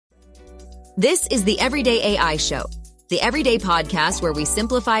This is the Everyday AI Show, the everyday podcast where we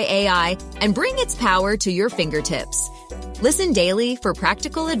simplify AI and bring its power to your fingertips. Listen daily for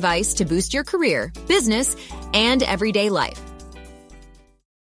practical advice to boost your career, business, and everyday life.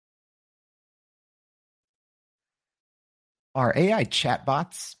 Are AI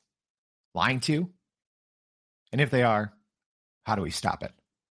chatbots lying to you? And if they are, how do we stop it?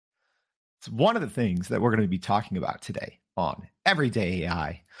 It's one of the things that we're going to be talking about today on Everyday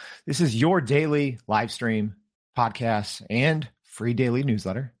AI. This is your daily live stream, podcast, and free daily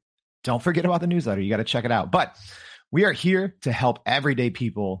newsletter. Don't forget about the newsletter. You got to check it out. But we are here to help everyday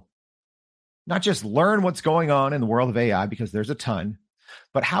people not just learn what's going on in the world of AI, because there's a ton,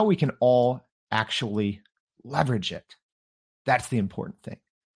 but how we can all actually leverage it. That's the important thing.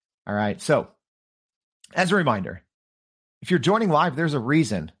 All right. So as a reminder, if you're joining live, there's a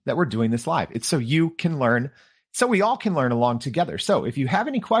reason that we're doing this live. It's so you can learn, so we all can learn along together. So if you have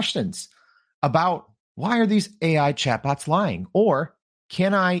any questions about why are these AI chatbots lying, or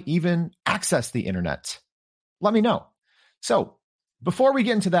can I even access the internet, let me know. So before we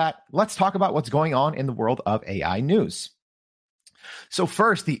get into that, let's talk about what's going on in the world of AI news. So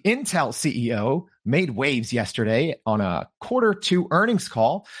first, the Intel CEO made waves yesterday on a Q2 earnings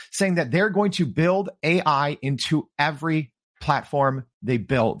call, saying that they're going to build AI into every platform they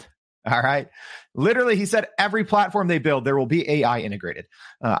build. All right. Literally, he said every platform they build, there will be AI integrated.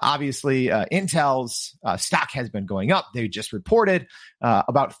 Obviously, Intel's stock has been going up. They just reported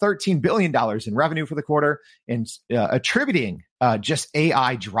about $13 billion in revenue for the quarter, and attributing just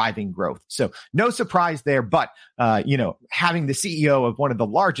AI driving growth. So no surprise there, but having the CEO of one of the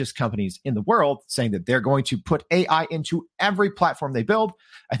largest companies in the world saying that they're going to put AI into every platform they build,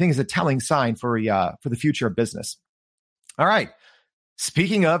 I think is a telling sign for the future of business. All right.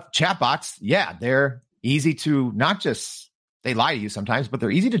 Speaking of chatbots, yeah, they're easy to they lie to you sometimes, but they're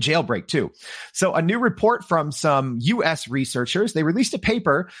easy to jailbreak too. So a new report from some US researchers, they released a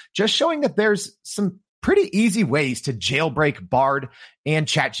paper just showing that there's some pretty easy ways to jailbreak Bard and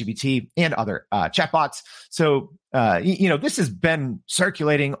ChatGPT and other chatbots. So, this has been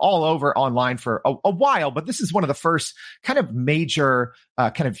circulating all over online for a while, but this is one of the first kind of major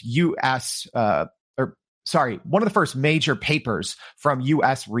one of the first major papers from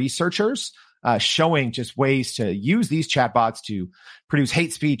US researchers showing just ways to use these chatbots to produce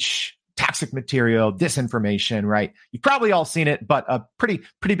hate speech, toxic material, disinformation, right? You've probably all seen it, but a pretty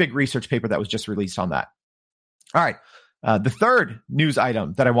big research paper that was just released on that. All right. The third news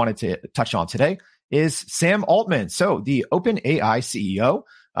item that I wanted to touch on today is Sam Altman. So the OpenAI CEO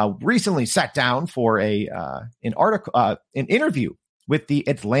recently sat down for an interview with the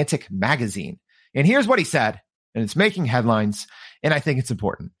Atlantic magazine. And here's what he said, and it's making headlines, and I think it's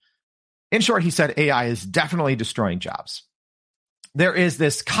important. In short, he said AI is definitely destroying jobs. There is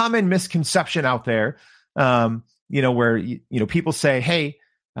this common misconception out there, where people say, "Hey,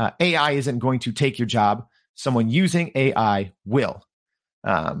 AI isn't going to take your job. Someone using AI will."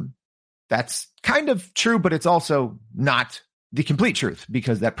 That's kind of true, but it's also not the complete truth,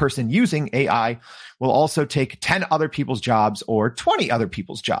 because that person using AI will also take 10 other people's jobs or 20 other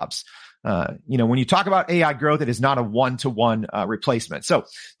people's jobs. When you talk about AI growth, it is not a one-to-one replacement. So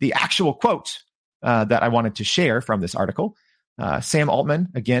the actual quote that I wanted to share from this article, Sam Altman,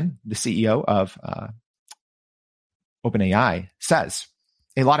 again, the CEO of OpenAI, says,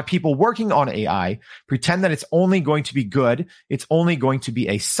 "A lot of people working on AI pretend that it's only going to be good. It's only going to be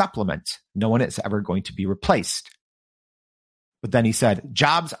a supplement. No one is ever going to be replaced." But then he said,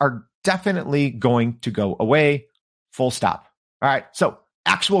 "Jobs are definitely going to go away, full stop." All right. So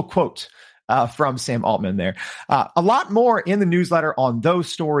actual quote from Sam Altman there. A lot more in the newsletter on those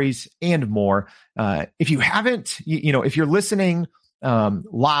stories and more. If you haven't, if you're listening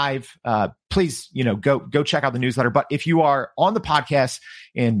live, please, go check out the newsletter. But if you are on the podcast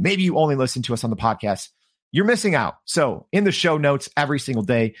and maybe you only listen to us on the podcast, you're missing out. So in the show notes every single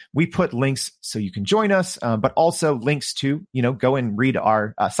day, we put links so you can join us, but also links to, go and read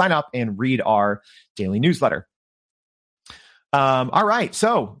our sign up and read our daily newsletter. All right.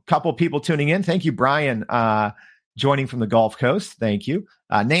 So a couple people tuning in. Thank you, Brian, joining from the Gulf Coast. Thank you.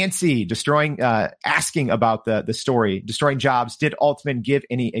 Nancy, asking about the story, destroying jobs. Did Altman give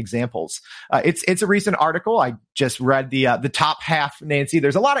any examples? It's a recent article. I just read the top half, Nancy.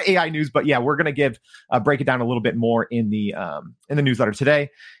 There's a lot of AI news, but yeah, we're going to break it down a little bit more in the newsletter today.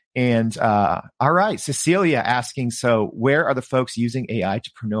 And, all right. Cecilia asking, so where are the folks using AI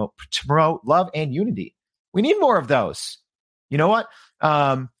to promote love and unity? We need more of those. You know what?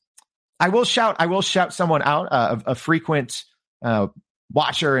 I will shout someone out, a frequent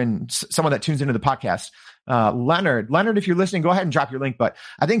watcher and someone that tunes into the podcast, Leonard, if you're listening, go ahead and drop your link. But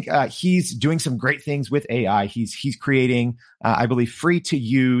I think he's doing some great things with AI. He's creating, I believe, free to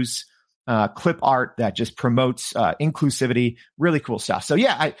use clip art that just promotes inclusivity. Really cool stuff. So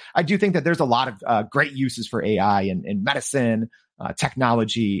yeah, I do think that there's a lot of great uses for AI in medicine,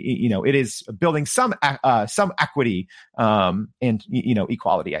 technology. It is building some equity and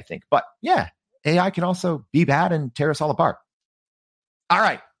equality, I think. But yeah, AI can also be bad and tear us all apart. All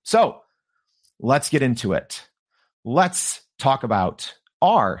right, so let's get into it. Let's talk about,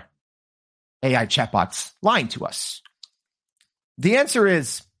 are AI chatbots lying to us? The answer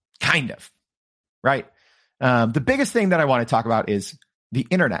is kind of, right? The biggest thing that I want to talk about is the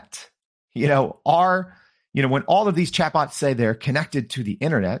internet. When all of these chatbots say they're connected to the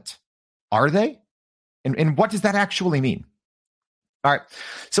internet, are they? And what does that actually mean? All right.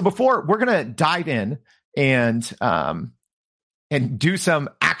 So before we're going to dive in and do some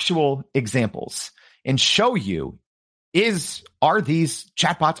actual examples and show you, are these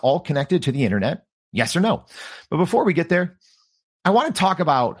chatbots all connected to the internet? Yes or no? But before we get there, I want to talk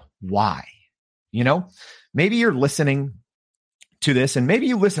about why. Maybe you're listening to this and maybe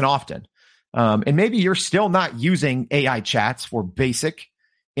you listen often. And maybe you're still not using AI chats for basic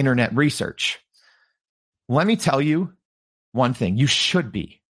internet research. Let me tell you one thing. You should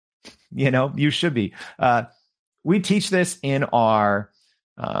be. You should be. We teach this in our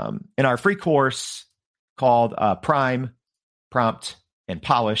free course called Prime, Prompt, and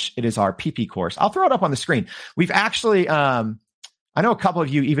Polish. It is our PP course. I'll throw it up on the screen. We've actually, I know a couple of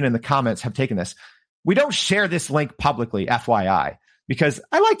you, even in the comments, have taken this. We don't share this link publicly, FYI, because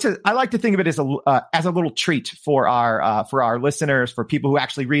I like to think of it as a little treat for our listeners, for people who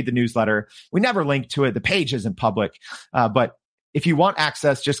actually read the newsletter. We never link to it. The page isn't public, but if you want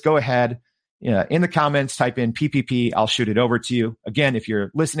access, just go ahead. In the comments, type in PPP. I'll shoot it over to you. Again, if you're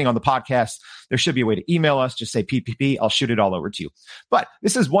listening on the podcast, there should be a way to email us. Just say PPP. I'll shoot it all over to you. But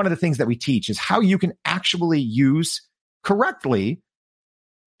this is one of the things that we teach, is how you can actually use correctly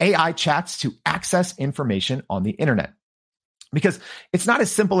AI chats to access information on the internet. Because it's not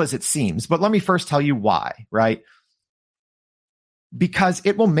as simple as it seems. But let me first tell you why, right? Because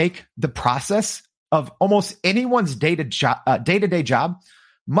it will make the process of almost anyone's day-to-day job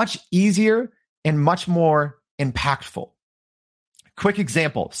much easier and much more impactful. Quick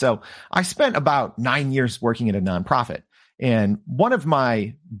example. So I spent about 9 years working at a nonprofit. And one of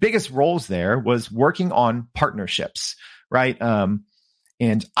my biggest roles there was working on partnerships, right?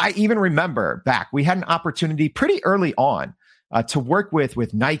 And I even remember back, we had an opportunity pretty early on to work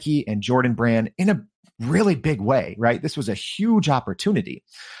with Nike and Jordan Brand in a really big way, right? This was a huge opportunity.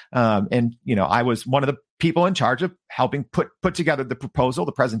 And I was one of the people in charge of helping put together the proposal,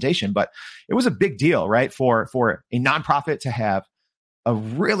 the presentation, but it was a big deal, right? For a nonprofit to have a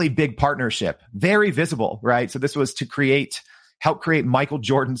really big partnership, very visible, right? So this was to help create Michael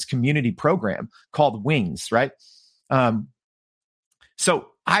Jordan's community program called Wings, right? So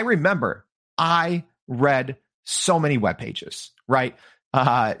I remember I read so many web pages, right?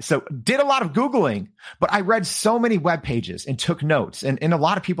 So did a lot of Googling, but I read so many web pages and took notes, and a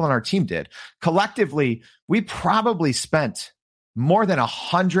lot of people on our team did. Collectively, we probably spent more than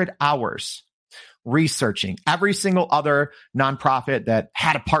 100 hours researching every single other nonprofit that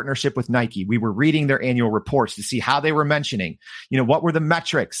had a partnership with Nike. We were reading their annual reports to see how they were mentioning, what were the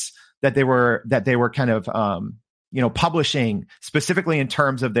metrics that they were kind of, publishing specifically in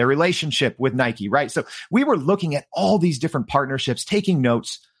terms of their relationship with Nike, right? So we were looking at all these different partnerships, taking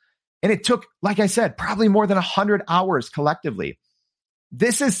notes, and it took, like I said, probably more than 100 hours collectively.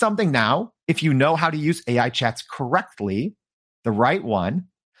 This is something now, if you know how to use AI chats correctly, the right one,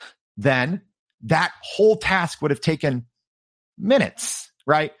 then that whole task would have taken minutes,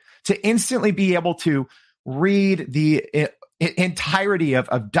 right? To instantly be able to read the entirety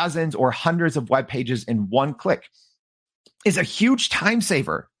of dozens or hundreds of web pages in one click is a huge time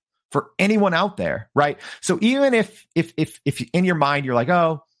saver for anyone out there, right? So even if in your mind you're like,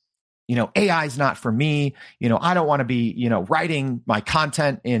 oh, AI is not for me, I don't want to be, writing my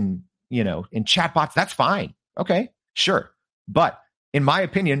content in chatbots, that's fine. Okay, sure. But in my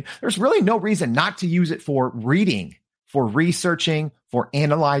opinion, there's really no reason not to use it for reading, for researching, for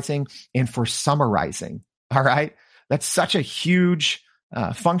analyzing, and for summarizing. All right. That's such a huge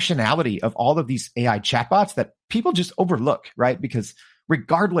functionality of all of these AI chatbots that people just overlook, right? Because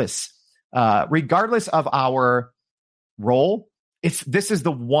regardless of our role, this is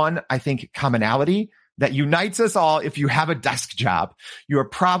the one, I think, commonality that unites us all. If you have a desk job, you are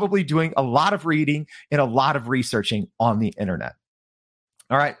probably doing a lot of reading and a lot of researching on the internet.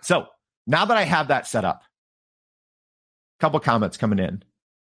 All right. So now that I have that set up, couple comments coming in.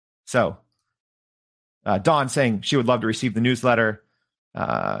 So Dawn saying she would love to receive the newsletter.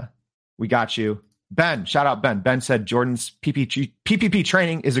 We got you. Ben, shout out Ben. Ben said Jordan's PPP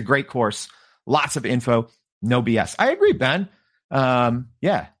training is a great course. Lots of info, no BS. I agree, Ben.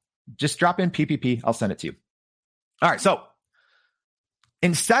 Yeah, just drop in PPP. I'll send it to you. All right, so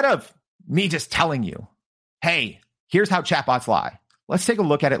instead of me just telling you, hey, here's how chatbots lie, let's take a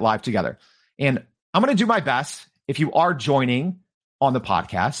look at it live together. And I'm going to do my best. If you are joining on the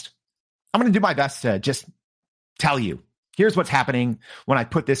podcast, I'm going to do my best to just tell you, here's what's happening when I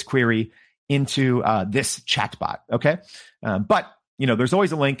put this query into this chatbot, okay? But, there's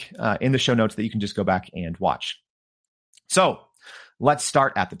always a link in the show notes that you can just go back and watch. So let's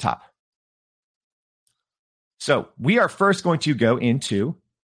start at the top. So we are first going to go into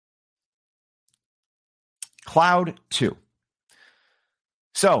Cloud 2.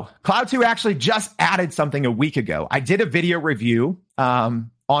 So Cloud 2 actually just added something a week ago. I did a video review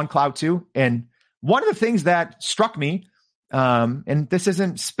on Cloud 2, and one of the things that struck me, and this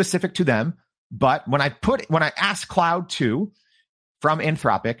isn't specific to them, but when I asked Cloud 2 from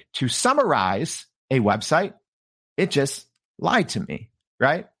Anthropic to summarize a website, it just lied to me,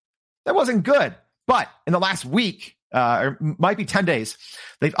 right? That wasn't good. But in the last week, or might be 10 days,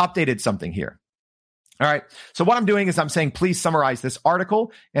 they've updated something here. All right. So what I'm doing is I'm saying, please summarize this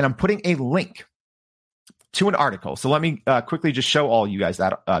article, and I'm putting a link to an article. So let me quickly just show all you guys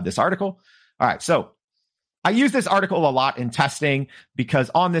that this article. All right. So I use this article a lot in testing because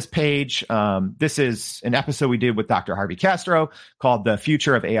on this page, this is an episode we did with Dr. Harvey Castro called The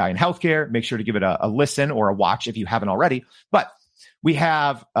Future of AI in Healthcare. Make sure to give it a listen or a watch if you haven't already. But we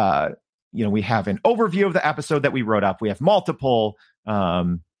have, we have an overview of the episode that we wrote up. We have multiple,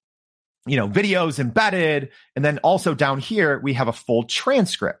 videos embedded. And then also down here, we have a full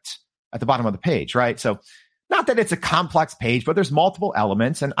transcript at the bottom of the page, right? So not that it's a complex page, but there's multiple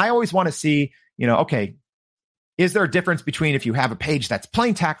elements. And I always want to see, okay, is there a difference between if you have a page that's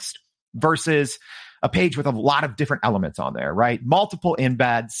plain text versus a page with a lot of different elements on there, right? Multiple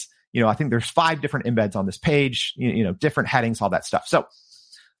embeds. I think there's 5 different embeds on this page, different headings, all that stuff. So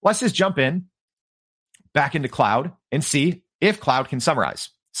let's just jump in back into Cloud and see if Cloud can summarize.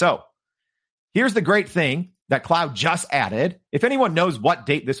 So here's the great thing that Cloud just added. If anyone knows what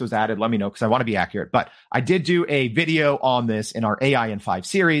date this was added, let me know because I want to be accurate. But I did do a video on this in our AI in 5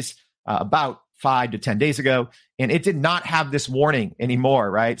 series about 5 to 10 days ago, and it did not have this warning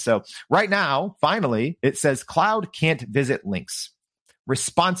anymore, right? So right now, finally, it says Cloud can't visit links.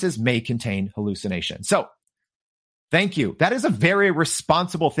 Responses may contain hallucination. So thank you. That is a very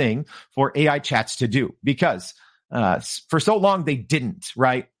responsible thing for AI chats to do because for so long they didn't,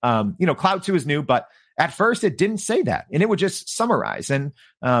 right? Cloud 2 is new, but at first it didn't say that, and it would just summarize. And,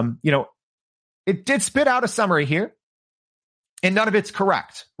 it did spit out a summary here, and none of it's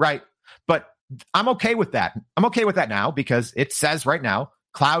correct, right? But I'm okay with that. I'm okay with that now because it says right now,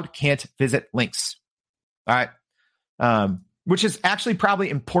 Cloud can't visit links. All right. Which is actually probably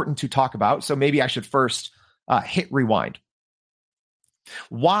important to talk about. So maybe I should first hit rewind.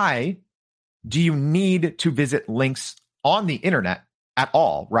 Why do you need to visit links on the internet at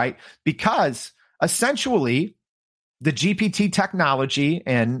all, right? Because essentially the GPT technology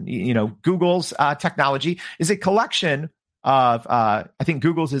and, Google's technology is a collection of, I think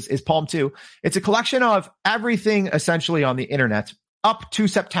Google's is Palm 2. It's a collection of everything essentially on the internet up to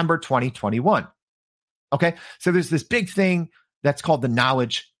September 2021. Okay. So there's this big thing that's called the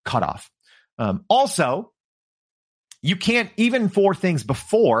knowledge cutoff. Also, you can't, even for things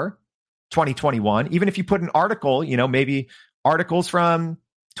before 2021, even if you put an article, maybe articles from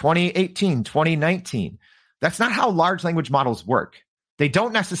 2018, 2019, that's not how large language models work. They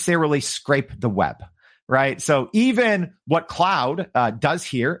don't necessarily scrape the web. Right. So even what Cloud does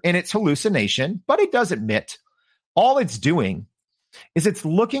here, and it's hallucination, but it does admit all it's doing is it's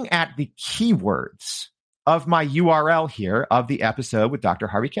looking at the keywords of my URL here of the episode with Dr.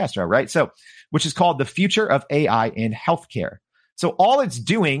 Harvey Castro, right? So, which is called The Future of AI in Healthcare. So all it's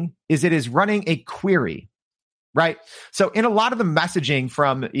doing is it is running a query, right? So in a lot of the messaging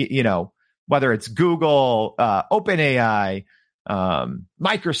from, whether it's Google, OpenAI,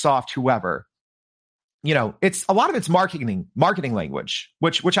 Microsoft, whoever, it's a lot of it's marketing language,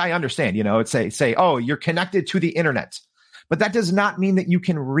 which I understand. It's say, oh, you're connected to the internet, but that does not mean that you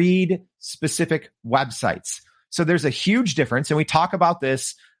can read specific websites. So there's a huge difference, and we talk about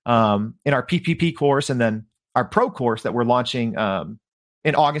this in our PPP course and then our pro course that we're launching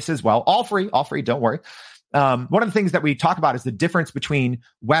in August as well. All free. Don't worry. One of the things that we talk about is the difference between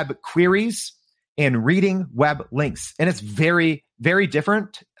web queries and reading web links. And it's very, very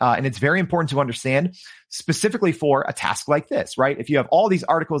different. And it's very important to understand specifically for a task like this, right? If you have all these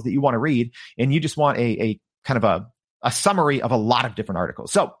articles that you want to read and you just want a kind of a summary of a lot of different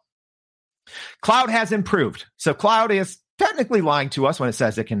articles. So Cloud has improved. So Cloud is technically lying to us when it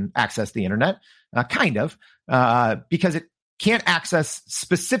says it can access the internet, because it can't access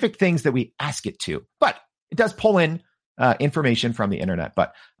specific things that we ask it to, but it does pull in information from the internet.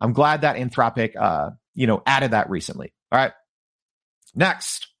 But I'm glad that Anthropic, added that recently. All right.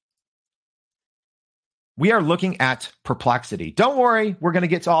 Next, we are looking at Perplexity. Don't worry, we're going to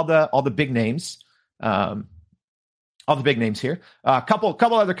get to all the big names, here. A couple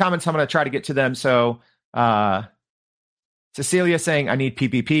other comments. I'm going to try to get to them. So, Cecilia saying, "I need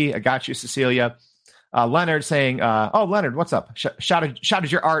PPP." I got you, Cecilia. Leonard saying, Leonard, what's up?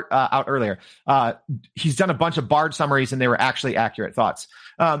 Shouted your art out earlier. He's done a bunch of Bard summaries and they were actually accurate thoughts.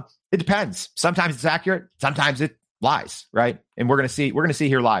 It depends. Sometimes it's accurate. Sometimes it lies, right? And we're going to see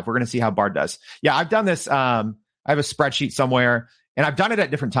here live. We're going to see how Bard does. Yeah, I've done this. I have a spreadsheet somewhere and I've done it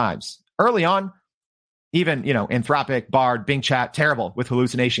at different times. Early on, even, Anthropic, Bard, Bing Chat, terrible with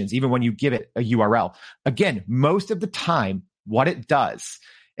hallucinations, even when you give it a URL. Again, most of the time, what it does,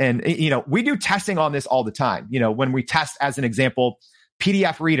 and, we do testing on this all the time. When we test, as an example,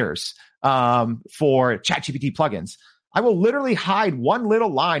 PDF readers for ChatGPT plugins, I will literally hide one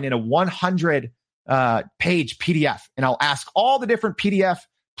little line in a 100 page PDF, and I'll ask all the different PDF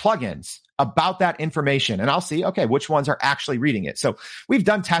plugins about that information, and I'll see, okay, which ones are actually reading it. So we've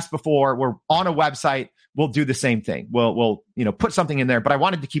done tests before. We're on a website. We'll do the same thing. We'll put something in there, but I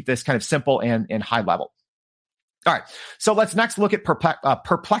wanted to keep this kind of simple and high level. All right. So let's next look at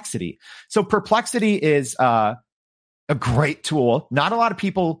Perplexity. So Perplexity is a great tool. Not a lot of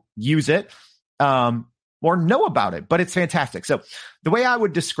people use it or know about it, but it's fantastic. So the way I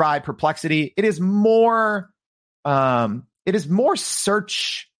would describe Perplexity, it is more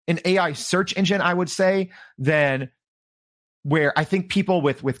search, an AI search engine, I would say, than where I think people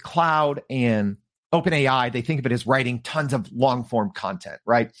with Cloud and OpenAI, they think of it as writing tons of long form content,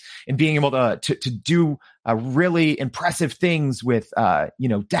 right? And being able to do really impressive things with,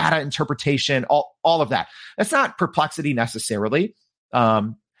 data interpretation, all of that. That's not Perplexity necessarily.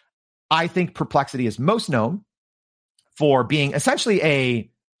 I think Perplexity is most known for being essentially a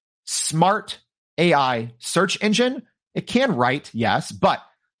smart AI search engine. It can write, yes, but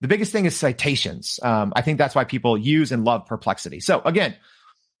the biggest thing is citations. I think that's why people use and love Perplexity. So again,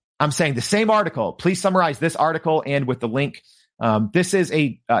 I'm saying the same article. Please summarize this article and with the link. This is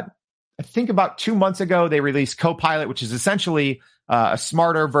I think about 2 months ago, they released Copilot, which is essentially a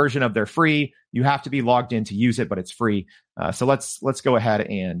smarter version of their free. You have to be logged in to use it, but it's free. So let's go ahead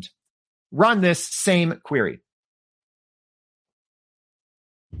and run this same query.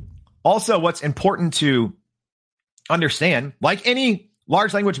 Also, what's important to understand, like any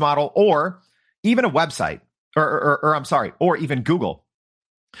large language model or even a website, or even Google,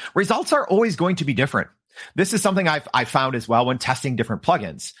 results are always going to be different. This is something I've found as well when testing different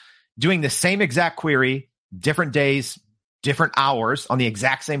plugins. Doing the same exact query, different days, different hours on the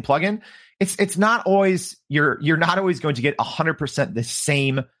exact same plugin, it's not always, you're not always going to get 100% the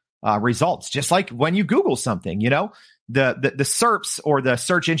same results. Just like when you Google something, the SERPs or the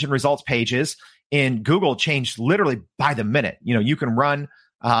search engine results pages in Google change literally by the minute. You can run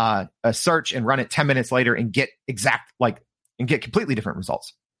a search and run it 10 minutes later and get get completely different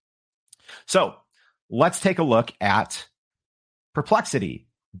results. So let's take a look at Perplexity.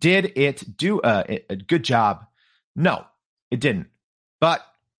 Did it do a good job? No, it didn't. But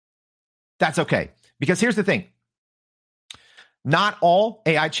that's okay. Because here's the thing. Not all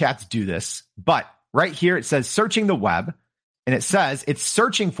AI chats do this, but right here it says searching the web, and it says it's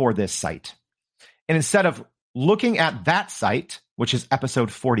searching for this site. And instead of looking at that site, which is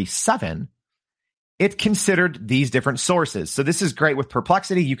episode 47, it considered these different sources. So this is great with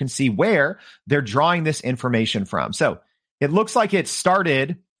Perplexity. You can see where they're drawing this information from. So it looks like it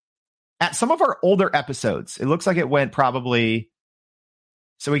started at some of our older episodes. It looks like it went probably,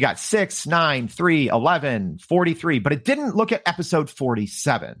 so we got 6, 9, 3, 11, 43, but it didn't look at episode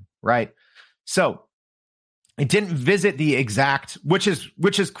 47, right? So it didn't visit the exact, which is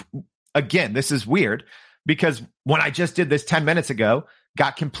again, this is weird because when I just did this 10 minutes ago,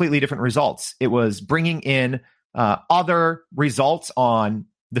 got completely different results. It was bringing in other results on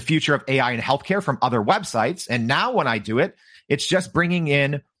the future of AI in healthcare from other websites. And now when I do it, it's just bringing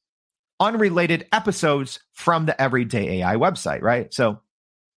in unrelated episodes from the Everyday AI website, right? So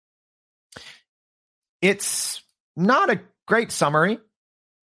it's not a great summary,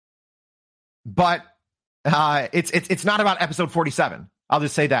 but it's not about episode 47. I'll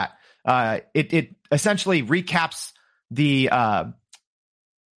just say that. It essentially recaps the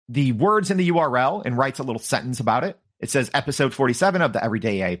words in the URL and writes a little sentence about it. It says episode 47 of the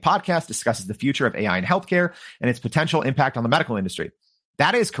Everyday AI podcast discusses the future of AI in healthcare and its potential impact on the medical industry.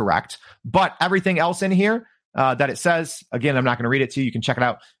 That is correct. But everything else in here that it says, again, I'm not going to read it to you. You can check it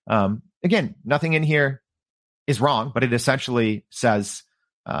out. Again, nothing in here is wrong, but it essentially says,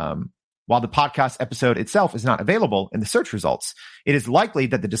 while the podcast episode itself is not available in the search results, it is likely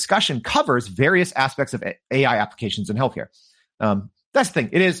that the discussion covers various aspects of AI applications in healthcare. That's the thing.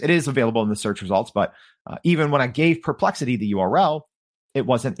 It is available in the search results, but even when I gave Perplexity the URL, it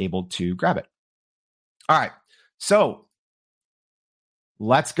wasn't able to grab it. All right. So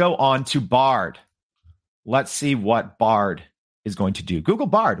let's go on to Bard. Let's see what Bard is going to do. Google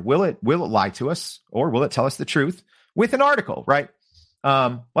Bard. Will it lie to us, or will it tell us the truth with an article, right?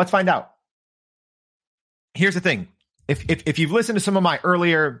 Let's find out. Here's the thing. If you've listened to some of my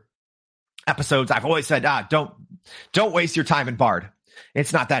earlier episodes, I've always said, don't waste your time in Bard.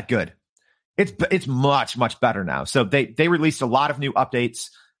 It's not that good. It's much, much better now. So they released a lot of new updates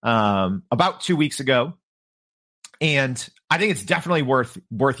about 2 weeks ago. And I think it's definitely worth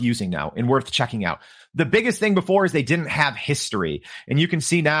using now and worth checking out. The biggest thing before is they didn't have history. And you can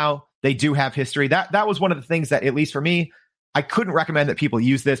see now they do have history. That was one of the things that, at least for me, I couldn't recommend that people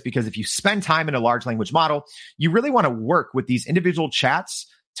use this, because if you spend time in a large language model, you really want to work with these individual chats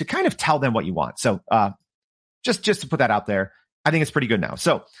to kind of tell them what you want. So just to put that out there, I think it's pretty good now.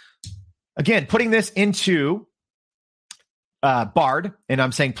 So again, putting this into Bard, and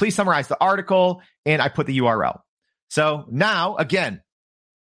I'm saying, please summarize the article, and I put the URL. So now, again,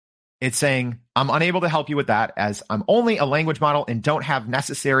 it's saying, I'm unable to help you with that, as I'm only a language model and don't have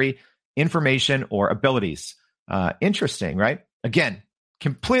necessary information or abilities. Interesting, right? Again,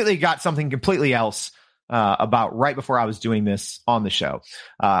 completely got something completely else about right before I was doing this on the show.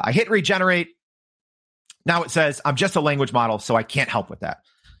 I hit regenerate. Now it says, I'm just a language model, so I can't help with that.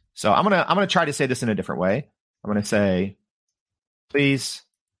 So I'm gonna try to say this in a different way. I'm gonna say, please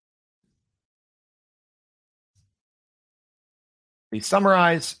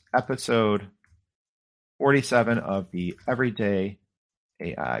summarize episode 47 of the Everyday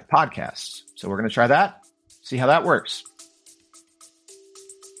AI podcast. So we're gonna try that, see how that works.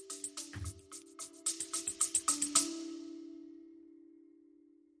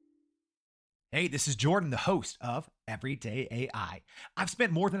 Hey, this is Jordan, the host of Everyday AI. I've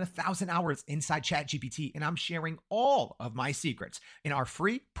spent more than 1,000 hours inside ChatGPT, and I'm sharing all of my secrets in our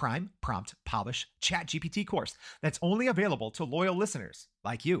free Prime Prompt Polish ChatGPT course that's only available to loyal listeners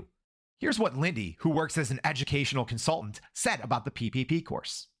like you. Here's what Lindy, who works as an educational consultant, said about the PPP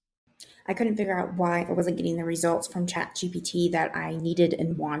course. I couldn't figure out why I wasn't getting the results from ChatGPT that I needed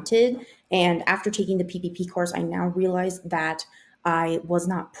and wanted. And after taking the PPP course, I now realize that I was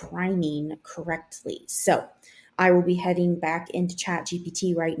not priming correctly. So I will be heading back into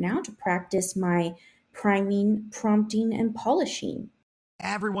ChatGPT right now to practice my priming, prompting, and polishing.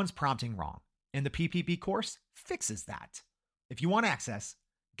 Everyone's prompting wrong, and the PPP course fixes that. If you want access,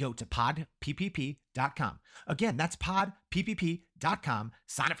 go to podppp.com. Again, that's podppp.com.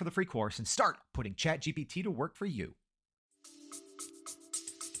 Sign up for the free course and start putting ChatGPT to work for you.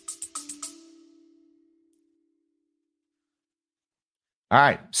 All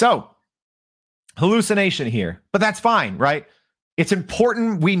right. So hallucination here, but that's fine, right? It's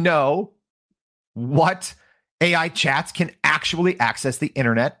important we know what AI chats can actually access the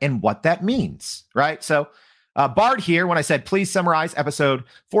internet and what that means, right? So Bard here, when I said, please summarize episode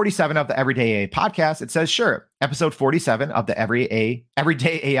 47 of the Everyday AI podcast, it says, sure. Episode 47 of the Everyday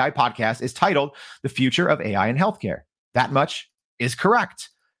AI podcast is titled The Future of AI in Healthcare. That much is correct.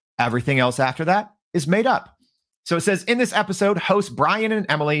 Everything else after that is made up. So it says, in this episode, hosts Brian and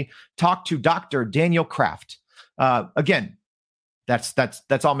Emily talk to Dr. Daniel Kraft. Again, that's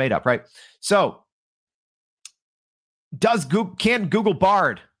all made up, right? So can Google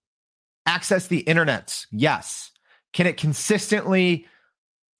Bard access the internet? Yes. Can it consistently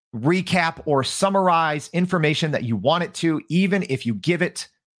recap or summarize information that you want it to, even if you give it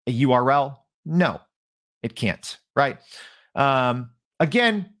a URL? No, it can't, right?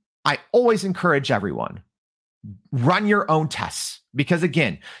 Again, I always encourage everyone, run your own tests, because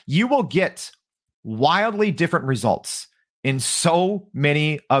again, you will get wildly different results in so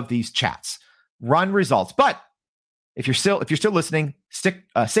many of these chats. Run results. But if you're still listening, stay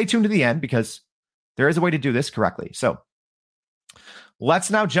tuned to the end, because there is a way to do this correctly. So let's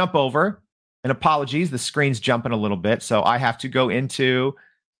now jump over, and apologies, the screen's jumping a little bit. So I have to go into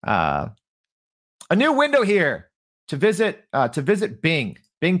a new window here to visit Bing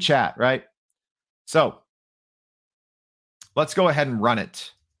chat, right? So let's go ahead and run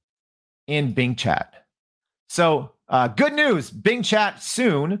it. in Bing Chat. So good news, Bing Chat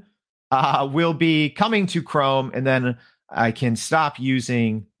soon will be coming to Chrome, and then I can stop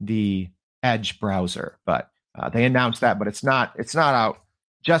using the Edge browser. But they announced that, but it's not out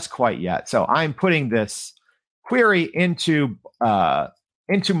just quite yet. So I'm putting this query into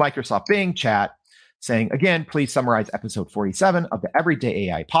Microsoft Bing Chat, saying, again, please summarize episode 47 of the Everyday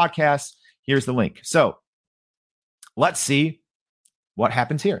AI podcast. Here's the link. So let's see what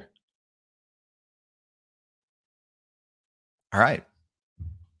happens here. All right.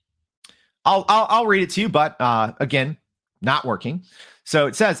 I'll read it to you, but again, not working. So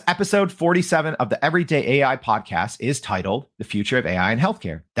it says episode 47 of the Everyday AI podcast is titled The Future of AI in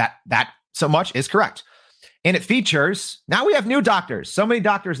Healthcare. That so much is correct. And it features, now we have new doctors, so many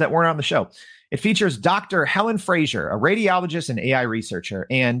doctors that weren't on the show. It features Dr. Helen Fraser, a radiologist and AI researcher,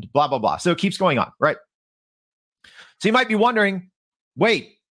 and blah, blah, blah. So it keeps going on, right? So you might be wondering,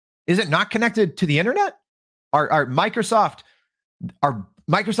 wait, is it not connected to the internet? Are Microsoft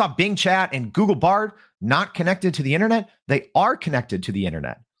Bing Chat and Google Bard not connected to the internet? They are connected to the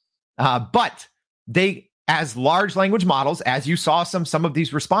internet. But they, as large language models, as you saw some of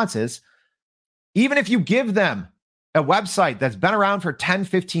these responses, even if you give them a website that's been around for 10,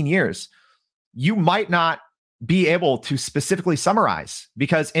 15 years, you might not be able to specifically summarize,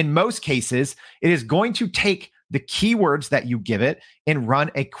 because in most cases, it is going to take the keywords that you give it and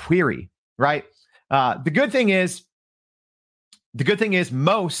run a query, right? The good thing is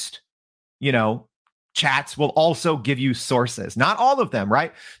most, chats will also give you sources. Not all of them,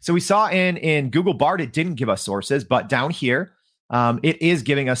 right? So we saw in Google Bard, it didn't give us sources, but down here, it is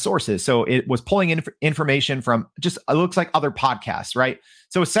giving us sources. So it was pulling in information from just, it looks like other podcasts, right?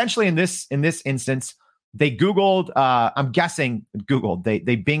 So essentially in this instance, they Googled, I'm guessing Googled,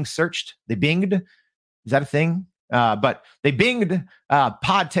 they Bing searched, they binged, is that a thing? But they binged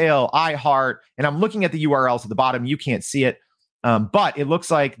Podtail, iHeart, and I'm looking at the URLs at the bottom. You can't see it. But it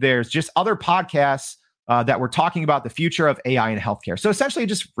looks like there's just other podcasts that were talking about the future of AI in healthcare. So essentially it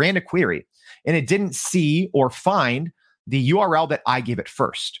just ran a query and it didn't see or find the URL that I gave it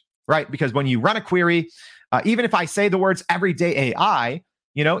first, right? Because when you run a query, even if I say the words everyday AI,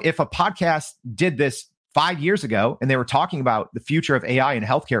 if a podcast did this 5 years ago and they were talking about the future of AI in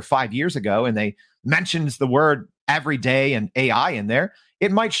healthcare 5 years ago, and they mentions the word everyday and AI in there,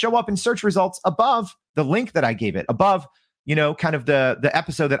 it might show up in search results above the link that I gave it, above kind of the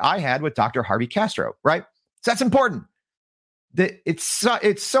episode that I had with Dr. Harvey Castro, right? So that's important.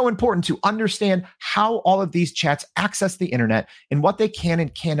 It's so important to understand how all of these chats access the internet and what they can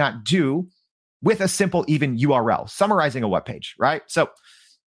and cannot do with a simple, even URL, summarizing a web page, right? So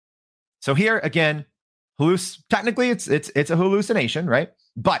here again, technically it's a hallucination, right?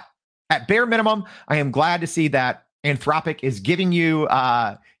 But at bare minimum, I am glad to see that Anthropic is giving you,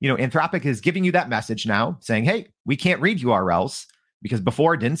 Anthropic is giving you that message now, saying, "Hey, we can't read URLs," because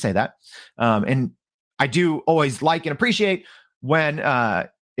before it didn't say that. And I do always like and appreciate when,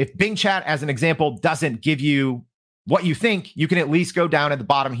 if Bing Chat, as an example, doesn't give you what you think, you can at least go down at the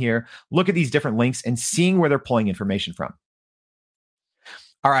bottom here, look at these different links, and seeing where they're pulling information from.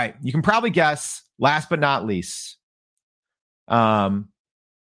 All right, you can probably guess. Last but not least,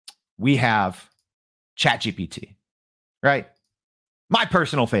 we have ChatGPT. Right? My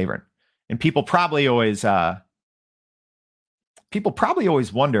personal favorite. And people probably always wonder,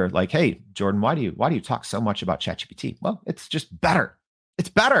 like, hey, Jordan, why do you talk so much about ChatGPT? Well, it's just better. It's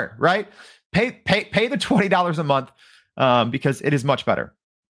better, right? Pay the $20 a month because it is much better.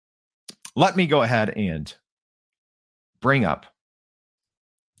 Let me go ahead and bring up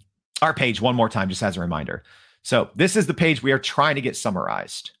our page one more time, just as a reminder. So this is the page we are trying to get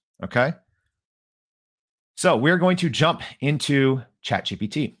summarized. Okay. So we're going to jump into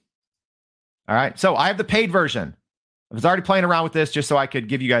ChatGPT. All right. So I have the paid version. I was already playing around with this just so I could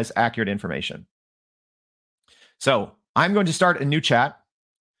give you guys accurate information. So I'm going to start a new chat.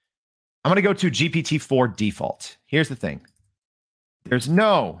 I'm going to go to GPT-4 default. Here's the thing. There's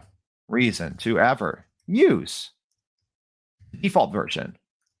no reason to ever use the default version,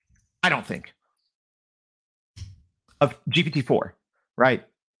 I don't think, of GPT-4, right?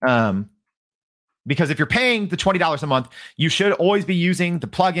 Because if you're paying the $20 a month, you should always be using the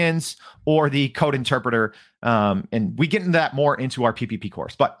plugins or the code interpreter. And we get into that more into our PPP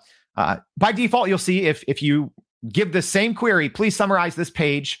course. But by default, you'll see if you give the same query, please summarize this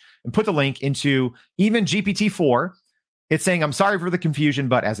page and put the link into even GPT-4. It's saying, I'm sorry for the confusion,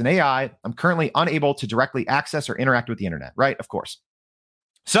 but as an AI, I'm currently unable to directly access or interact with the internet, right? Of course.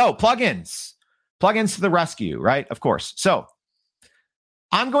 So plugins to the rescue, right? Of course. So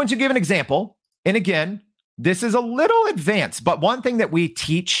I'm going to give an example. And again, this is a little advanced, but one thing that we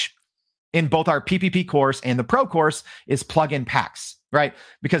teach in both our PPP course and the Pro course is plugin packs, right?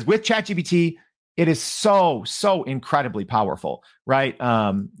 Because with ChatGPT, it is so incredibly powerful, right?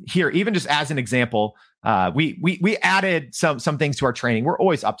 Here, even just as an example, we added some things to our training. We're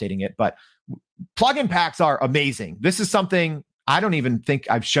always updating it, but plugin packs are amazing. This is something I don't even think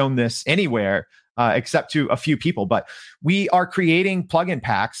I've shown this anywhere except to a few people, but we are creating plugin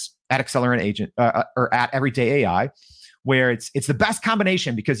packs at Accelerant Agent or at Everyday AI, where it's the best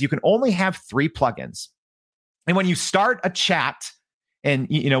combination because you can only have 3 plugins. And when you start a chat, and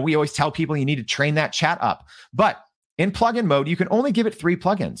we always tell people you need to train that chat up, but in plugin mode, you can only give it 3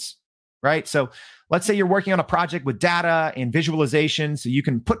 plugins, right? So let's say you're working on a project with data and visualization, so you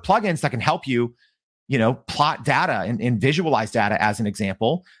can put plugins that can help you, plot data and visualize data as an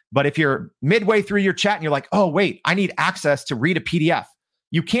example. But if you're midway through your chat and you're like, oh, wait, I need access to read a PDF,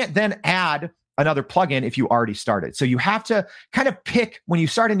 you can't then add another plugin if you already started. So you have to kind of pick when you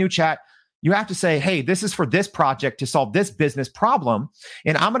start a new chat, you have to say, hey, this is for this project to solve this business problem.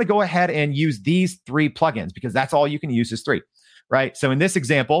 And I'm going to go ahead and use these 3 plugins because that's all you can use is 3, right? So in this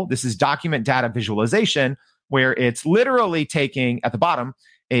example, this is document data visualization, where it's literally taking at the bottom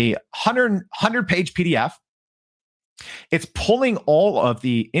a 100-page PDF. It's pulling all of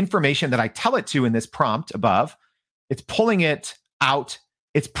the information that I tell it to in this prompt above. It's pulling it out.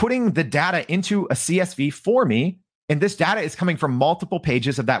 It's putting the data into a CSV for me. And this data is coming from multiple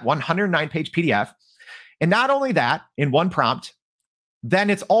pages of that 109-page PDF. And not only that, in one prompt,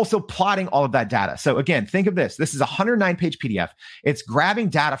 then it's also plotting all of that data. So again, think of this. This is a 109-page PDF. It's grabbing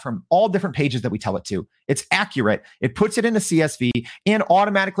data from all different pages that we tell it to. It's accurate. It puts it in a CSV and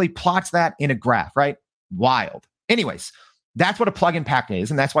automatically plots that in a graph, right? Wild. Anyways, that's what a plugin pack is.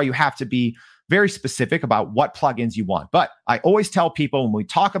 And that's why you have to be very specific about what plugins you want. But I always tell people when we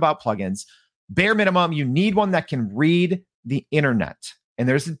talk about plugins, bare minimum, you need one that can read the internet. And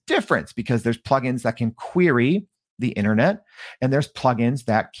there's a difference because there's plugins that can query the internet and there's plugins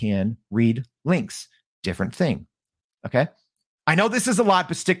that can read links. Different thing. Okay. I know this is a lot,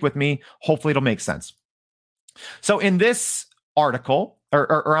 but stick with me. Hopefully it'll make sense. So in this article,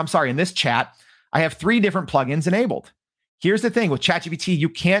 or I'm sorry, in this chat, I have 3 different plugins enabled. Here's the thing with ChatGPT, you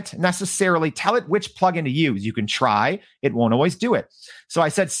can't necessarily tell it which plugin to use. You can try, it won't always do it. So I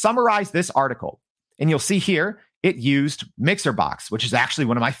said, summarize this article. And you'll see here, it used MixerBox, which is actually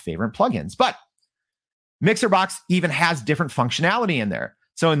one of my favorite plugins. But MixerBox even has different functionality in there.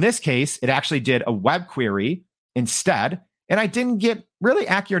 So in this case, it actually did a web query instead, and I didn't get really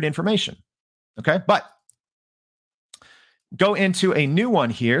accurate information. Okay, but go into a new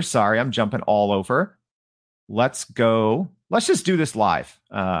one here. Sorry, I'm jumping all over. Let's just do this live.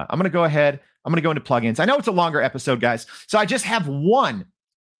 I'm going to go ahead. I'm going to go into plugins. I know it's a longer episode, guys. So I just have one.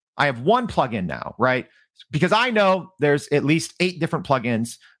 I have one plugin now, right? Because I know there's at least 8 different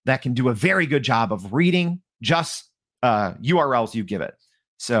plugins that can do a very good job of reading just URLs you give it.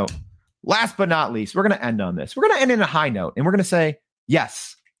 So last but not least, we're going to end on this. We're going to end in a high note, and we're going to say,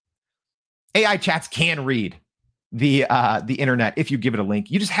 yes, AI chats can read the internet if you give it a link.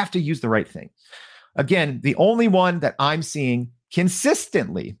 You just have to use the right thing. Again, the only one that I'm seeing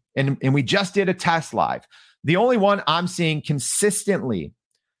consistently, and we just did a test live, the only one I'm seeing consistently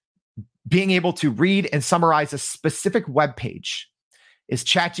being able to read and summarize a specific web page is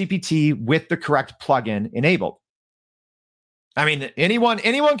ChatGPT with the correct plugin enabled. I mean, anyone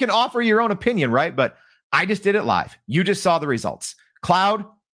can offer your own opinion, right? But I just did it live. You just saw the results. Cloud,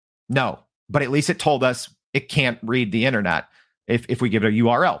 no, but at least it told us it can't read the internet if we give it a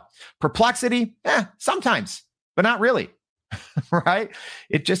URL. Perplexity, sometimes, but not really, right?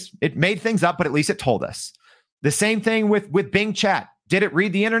 It made things up, but at least it told us. The same thing with Bing Chat. Did it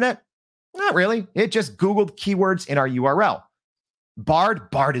read the internet? Not really. It just Googled keywords in our URL.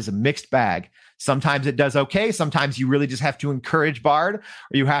 Bard is a mixed bag. Sometimes it does okay. Sometimes you really just have to encourage Bard, or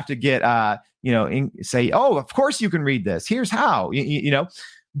you have to get, say, oh, of course you can read this. Here's how,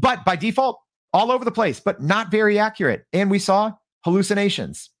 But by default, all over the place, but not very accurate. And we saw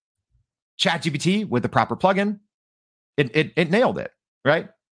hallucinations. ChatGPT with the proper plugin, it nailed it, right?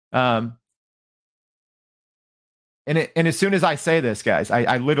 And as soon as I say this, guys,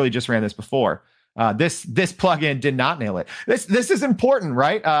 I literally just ran this before. This plugin did not nail it. This is important,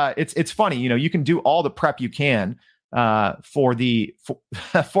 right? It's funny, you can do all the prep you can for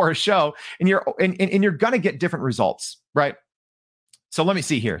a show, and you're gonna get different results, right? So let me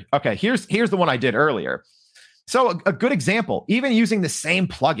see here. Okay, here's the one I did earlier. So a good example, even using the same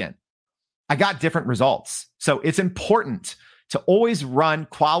plugin, I got different results. So it's important to always run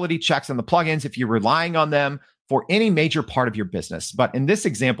quality checks on the plugins if you're relying on them for any major part of your business. But in this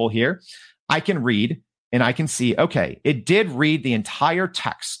example here, I can read and I can see, okay, it did read the entire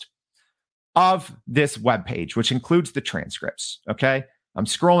text. of this webpage, which includes the transcripts. Okay. I'm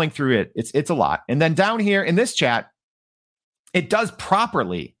scrolling through it. It's a lot. And then down here in this chat, it does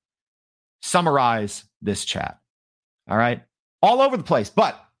properly summarize this chat. All right. All over the place.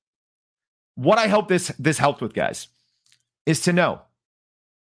 But what I hope this helped with, guys, is to know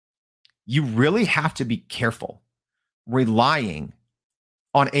you really have to be careful relying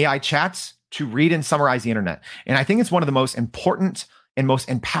on AI chats to read and summarize the internet. And I think it's one of the most important and most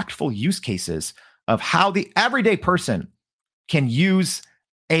impactful use cases of how the everyday person can use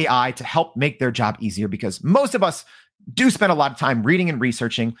AI to help make their job easier, because most of us do spend a lot of time reading and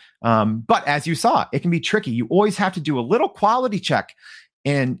researching. But as you saw, it can be tricky. You always have to do a little quality check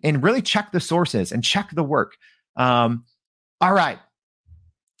and really check the sources and check the work. All right.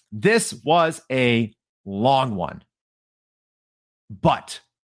 This was a long one, but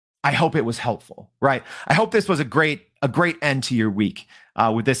I hope it was helpful, right? I hope this was a great end to your week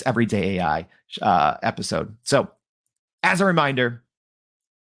with this Everyday AI episode. So as a reminder,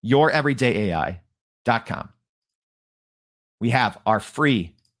 youreverydayai.com. We have our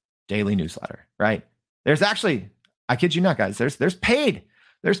free daily newsletter, right? There's actually, I kid you not, guys, there's paid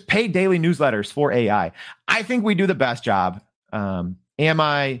daily newsletters for AI. I think we do the best job. Am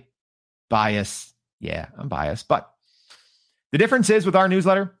I biased? Yeah, I'm biased. But the difference is with our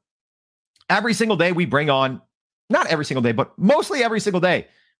newsletter, every single day we bring on, not every single day, but mostly every single day,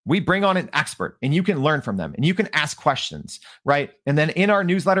 we bring on an expert and you can learn from them and you can ask questions, right? And then in our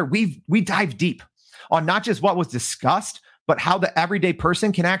newsletter, we dive deep on not just what was discussed, but how the everyday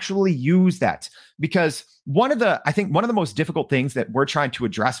person can actually use that. Because one of the most difficult things that we're trying to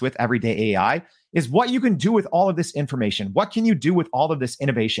address with Everyday AI is what you can do with all of this information. What can you do with all of this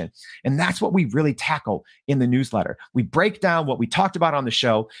innovation? And that's what we really tackle in the newsletter. We break down what we talked about on the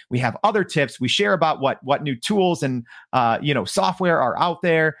show. We have other tips. We share about what new tools and software are out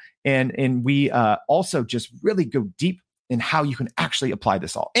there. And we also just really go deep in how you can actually apply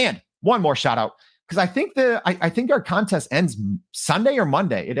this all. And one more shout out, because I think our contest ends Sunday or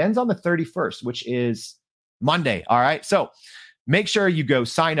Monday. It ends on the 31st, which is Monday. All right. So make sure you go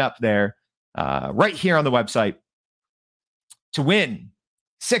sign up there right here on the website to win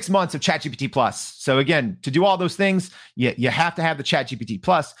 6 months of ChatGPT Plus. So again, to do all those things, you have to have the ChatGPT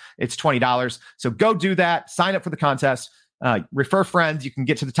Plus. It's $20. So go do that. Sign up for the contest. Refer friends. You can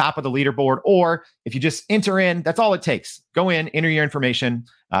get to the top of the leaderboard. Or if you just enter in, that's all it takes. Go in, enter your information.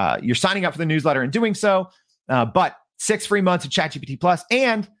 You're signing up for the newsletter and doing so. But 6 free months of ChatGPT Plus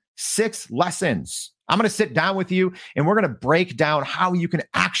and 6 lessons. I'm going to sit down with you and we're going to break down how you can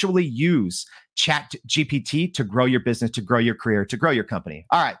actually use ChatGPT to grow your business, to grow your career, to grow your company.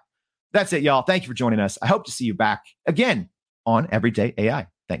 All right. That's it, y'all. Thank you for joining us. I hope to see you back again on Everyday AI.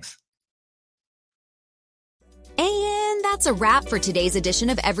 Thanks. And that's a wrap for today's edition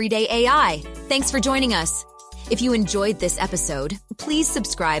of Everyday AI. Thanks for joining us. If you enjoyed this episode, please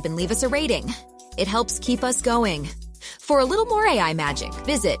subscribe and leave us a rating. It helps keep us going. For a little more AI magic,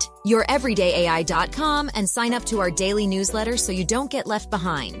 visit youreverydayai.com and sign up to our daily newsletter so you don't get left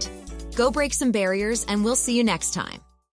behind. Go break some barriers, and we'll see you next time.